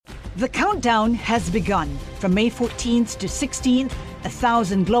The countdown has begun. From May 14th to 16th,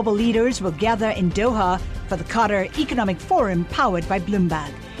 1,000 global leaders will gather in Doha for the Qatar Economic Forum powered by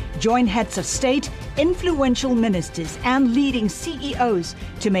Bloomberg. Join heads of state, influential ministers, and leading CEOs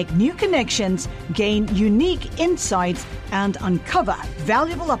to make new connections, gain unique insights, and uncover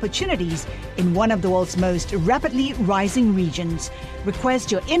valuable opportunities in one of the world's most rapidly rising regions.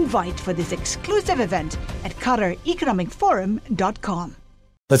 Request your invite for this exclusive event at QatarEconomicForum.com.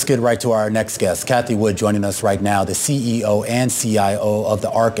 Let's get right to our next guest. Cathie Wood joining us right now, the CEO and CIO of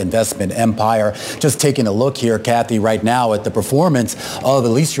the ARK Investment Empire. Just taking a look here, Cathie, right now at the performance of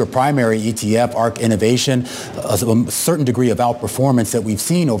at least your primary ETF, ARK Innovation, a certain degree of outperformance that we've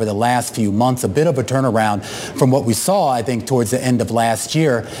seen over the last few months, a bit of a turnaround from what we saw, I think, towards the end of last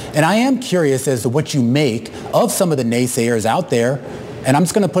year. And I am curious as to what you make of some of the naysayers out there. And I'm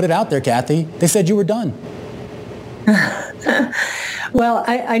just going to put it out there, Cathie. They said you were done. Well,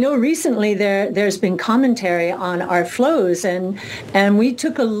 I know recently there's been commentary on our flows, and we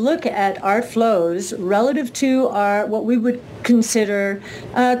took a look at our flows relative to our what we would consider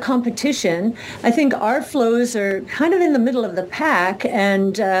competition. I think our flows are kind of in the middle of the pack,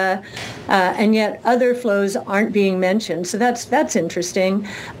 and yet other flows aren't being mentioned. So that's interesting.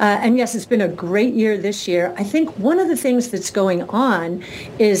 And yes, it's been a great year this year. I think one of the things that's going on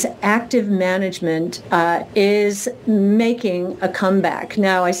is active management is making a comeback.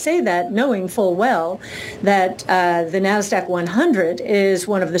 Now, I say that knowing full well that the NASDAQ 100 is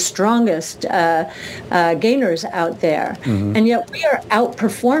one of the strongest gainers out there. Mm-hmm. And yet we are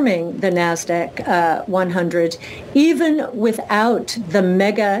outperforming the NASDAQ 100, even without the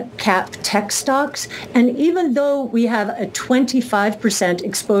mega cap tech stocks. And even though we have a 25%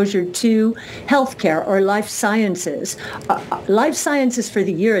 exposure to healthcare or life sciences for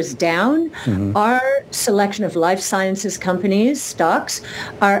the year is down. Mm-hmm. Our selection of life sciences companies, stocks,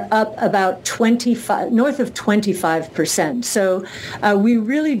 are up about north of 25%. So we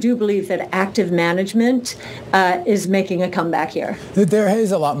really do believe that active management is making a comeback here. There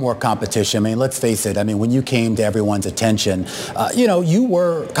is a lot more competition. I mean, let's face it. I mean, when you came to everyone's attention, you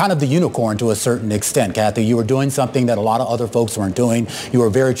were kind of the unicorn to a certain extent, Cathie. You were doing something that a lot of other folks weren't doing. You were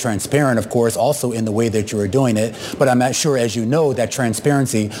very transparent, of course, also in the way that you were doing it. But I'm not sure, as you know, that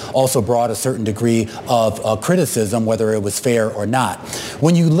transparency also brought a certain degree of criticism, whether it was fair or not.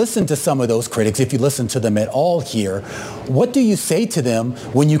 When you listen to some of those critics, if you listen to them at all here, what do you say to them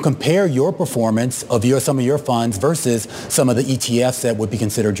when you compare your performance of some of your funds versus some of the ETFs that would be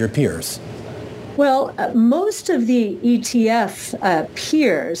considered your peers? Well, most of the ETF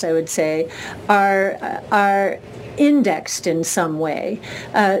peers, I would say, are indexed in some way.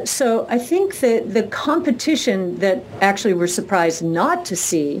 So I think that the competition that actually we're surprised not to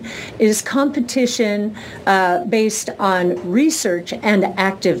see is competition based on research and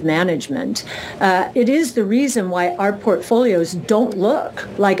active management. It is the reason why our portfolios don't look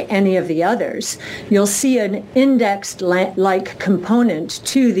like any of the others. You'll see an indexed-like component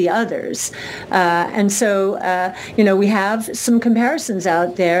to the others. And so, we have some comparisons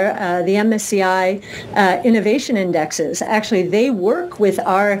out there. The MSCI Innovation Indexes, actually, they work with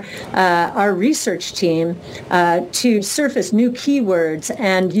our research team to surface new keywords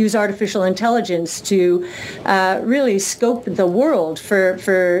and use artificial intelligence to really scope the world for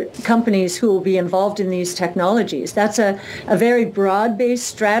companies who will be involved in these technologies. That's a very broad-based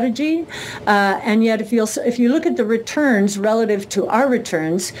strategy, and yet if you look at the returns relative to our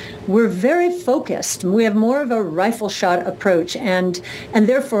returns, we're very focused. We have more of a rifle shot approach and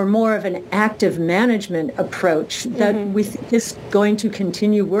therefore more of an active management approach that we think is going to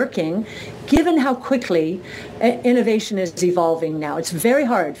continue working, given how quickly innovation is evolving now. It's very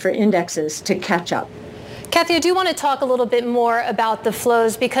hard for indexes to catch up. Cathie, I do want to talk a little bit more about the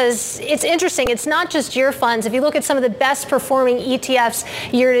flows because it's interesting. It's not just your funds. If you look at some of the best performing ETFs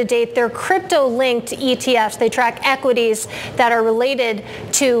year to date, they're crypto-linked ETFs. They track equities that are related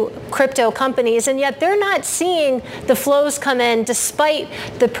to crypto companies, and yet they're not seeing the flows come in despite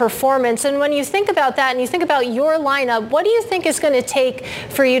the performance. And when you think about that and you think about your lineup, what do you think is going to take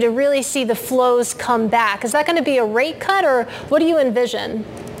for you to really see the flows come back? Is that going to be a rate cut, or what do you envision?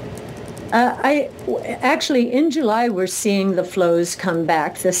 Actually, in July, we're seeing the flows come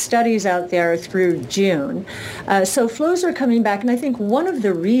back. The studies out there are through June. So flows are coming back. And I think one of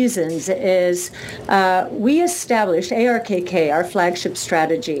the reasons is we established, ARKK, our flagship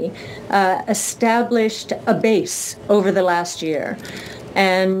strategy, established a base over the last year.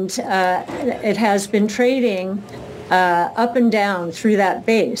 And it has been trading up and down through that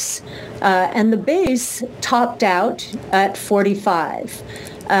base. And the base topped out at 45.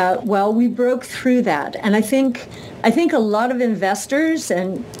 Well, we broke through that. And I think I think a lot of investors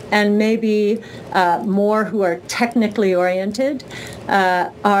and maybe more who are technically oriented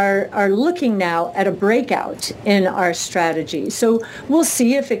are looking now at a breakout in our strategy. So we'll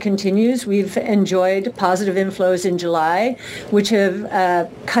see if it continues. We've enjoyed positive inflows in July, which have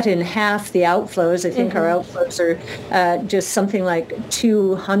cut in half the outflows. I think our outflows are just something like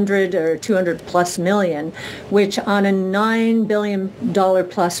 200 or 200 plus million, which on a $9 billion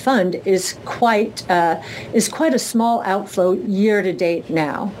plus fund is quite a small outflow year to date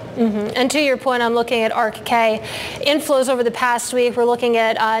now. And to your point, I'm looking at ARK-K inflows over the past week. We're looking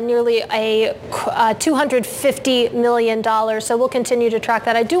at nearly a $250 million. So we'll continue to track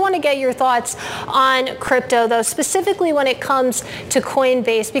that. I do want to get your thoughts on crypto, though, specifically when it comes to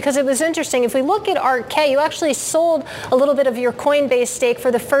Coinbase, because it was interesting. If we look at ARK-K, you actually sold a little bit of your Coinbase stake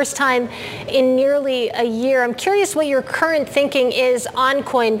for the first time in nearly a year. I'm curious what your current thinking is on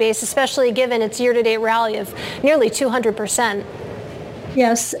Coinbase, especially given its year-to-date rally of nearly 200%.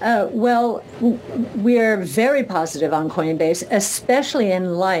 Yes, well, we're very positive on Coinbase, especially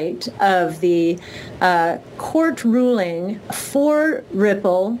in light of the court ruling for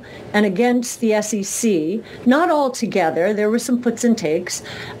Ripple and against the SEC. Not all together, there were some puts and takes,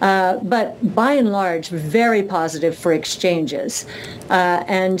 but by and large, very positive for exchanges.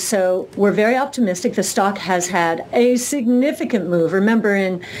 And so we're very optimistic. The stock has had a significant move. Remember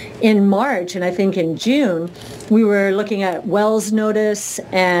in March, and I think in June, we were looking at Wells notice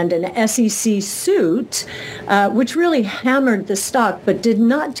and an SEC suit, which really hammered the stock, but did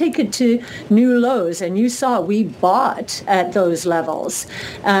not take it to new lows. And you saw we bought at those levels.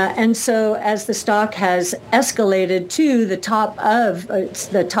 And so as the stock has escalated to the top of, it's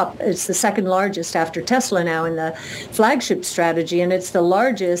the second largest after Tesla now in the flagship strategy, and it's the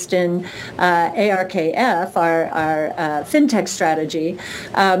largest in ARKF, our fintech strategy,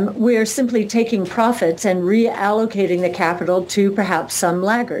 we're simply taking profits and reallocating the capital to perhaps some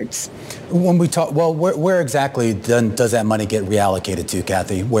laggards. When we talk, well, where exactly does that money get reallocated to,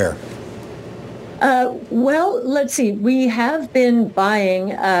 Cathie? Where? Well, let's see. We have been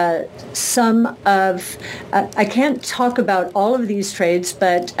buying some of, I can't talk about all of these trades,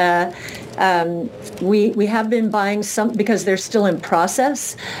 but we have been buying some because they're still in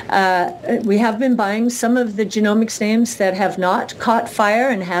process. We have been buying some of the genomics names that have not caught fire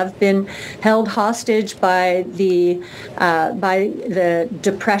and have been held hostage by the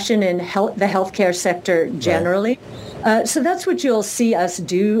depression in the healthcare sector generally. Right. So that's what you'll see us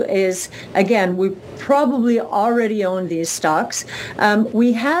do is, again, we probably already own these stocks.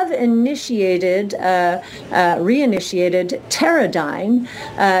 We have reinitiated Teradyne.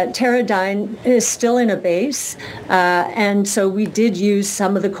 Teradyne is still in a base, and so we did use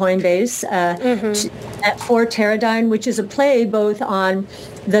some of the Coinbase for Teradyne, which is a play both on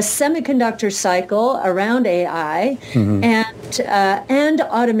the semiconductor cycle around AI and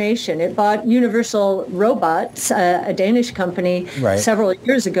automation. It bought Universal Robots, a Danish company, several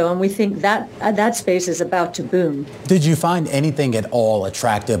years ago, and we think that space is about to boom. Did you find anything at all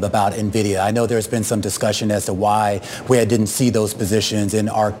attractive about NVIDIA? I know there's been some discussion as to why we didn't see those positions in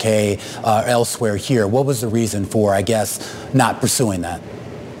ARK-K elsewhere here. What was the reason for, I guess, not pursuing that?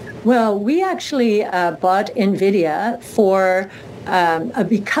 Well, we actually bought NVIDIA for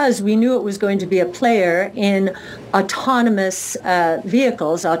because we knew it was going to be a player in autonomous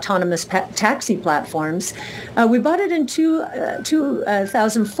vehicles, autonomous taxi platforms. We bought it in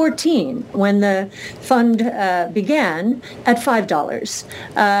 2014 when the fund began at $5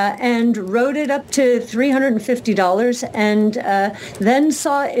 and rode it up to $350 and then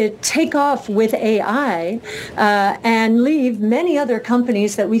saw it take off with AI and leave many other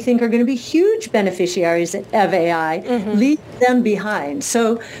companies that we think are going to be huge beneficiaries of AI, leave them behind.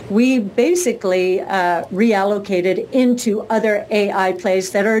 So we basically reallocated into other AI plays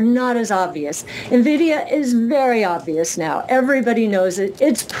that are not as obvious. NVIDIA is very obvious now. Everybody knows it.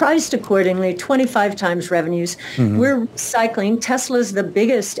 It's priced accordingly, 25 times revenues. We're recycling. Tesla's the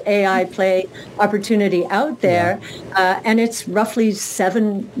biggest AI play opportunity out there, and it's roughly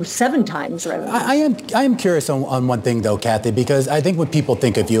seven times revenue. I am curious on one thing, though, Cathie, because I think when people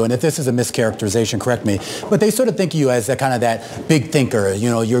think of you, and if this is a mischaracterization, correct me, but they sort of think of you as that big thinker.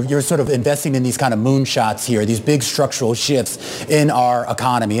 You know, you're sort of investing in these kind of moonshots here, these big structural shifts in our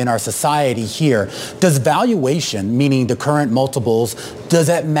economy, in our society here. Does valuation, meaning the current multiples, does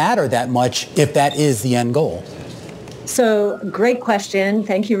that matter that much if that is the end goal? So great question.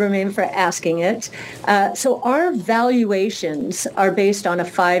 Thank you, Romain, for asking it. So our valuations are based on a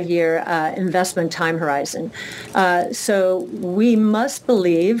 5-year investment time horizon. So we must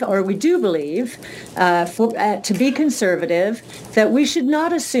believe, or we do believe, to be conservative, that we should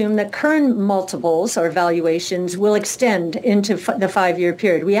not assume that current multiples or valuations will extend into the 5-year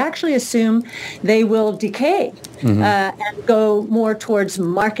period. We actually assume they will decay and go more towards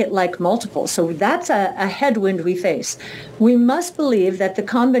market-like multiples. So that's a headwind we face. We must believe that the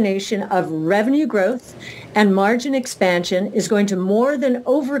combination of revenue growth and margin expansion is going to more than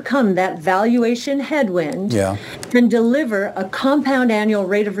overcome that valuation headwind and deliver a compound annual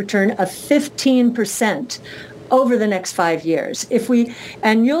rate of return of 15% over the next 5 years.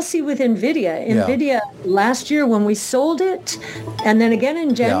 And you'll see with NVIDIA last year when we sold it, and then again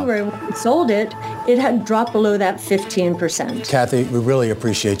in January when we sold it, it had dropped below that 15%. Cathie, we really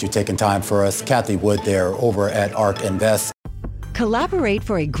appreciate you taking time for us. Cathie Wood there over at ARK Invest. Collaborate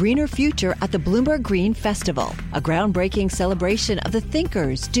for a greener future at the Bloomberg Green Festival, a groundbreaking celebration of the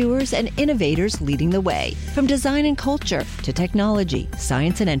thinkers, doers, and innovators leading the way. From design and culture to technology,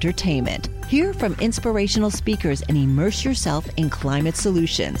 science, and entertainment. Hear from inspirational speakers and immerse yourself in climate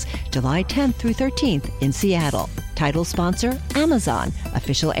solutions. July 10th through 13th in Seattle. Title sponsor, Amazon.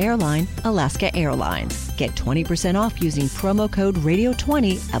 Official airline, Alaska Airlines. Get 20% off using promo code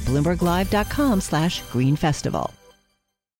radio20 at BloombergLive.com/Green Festival.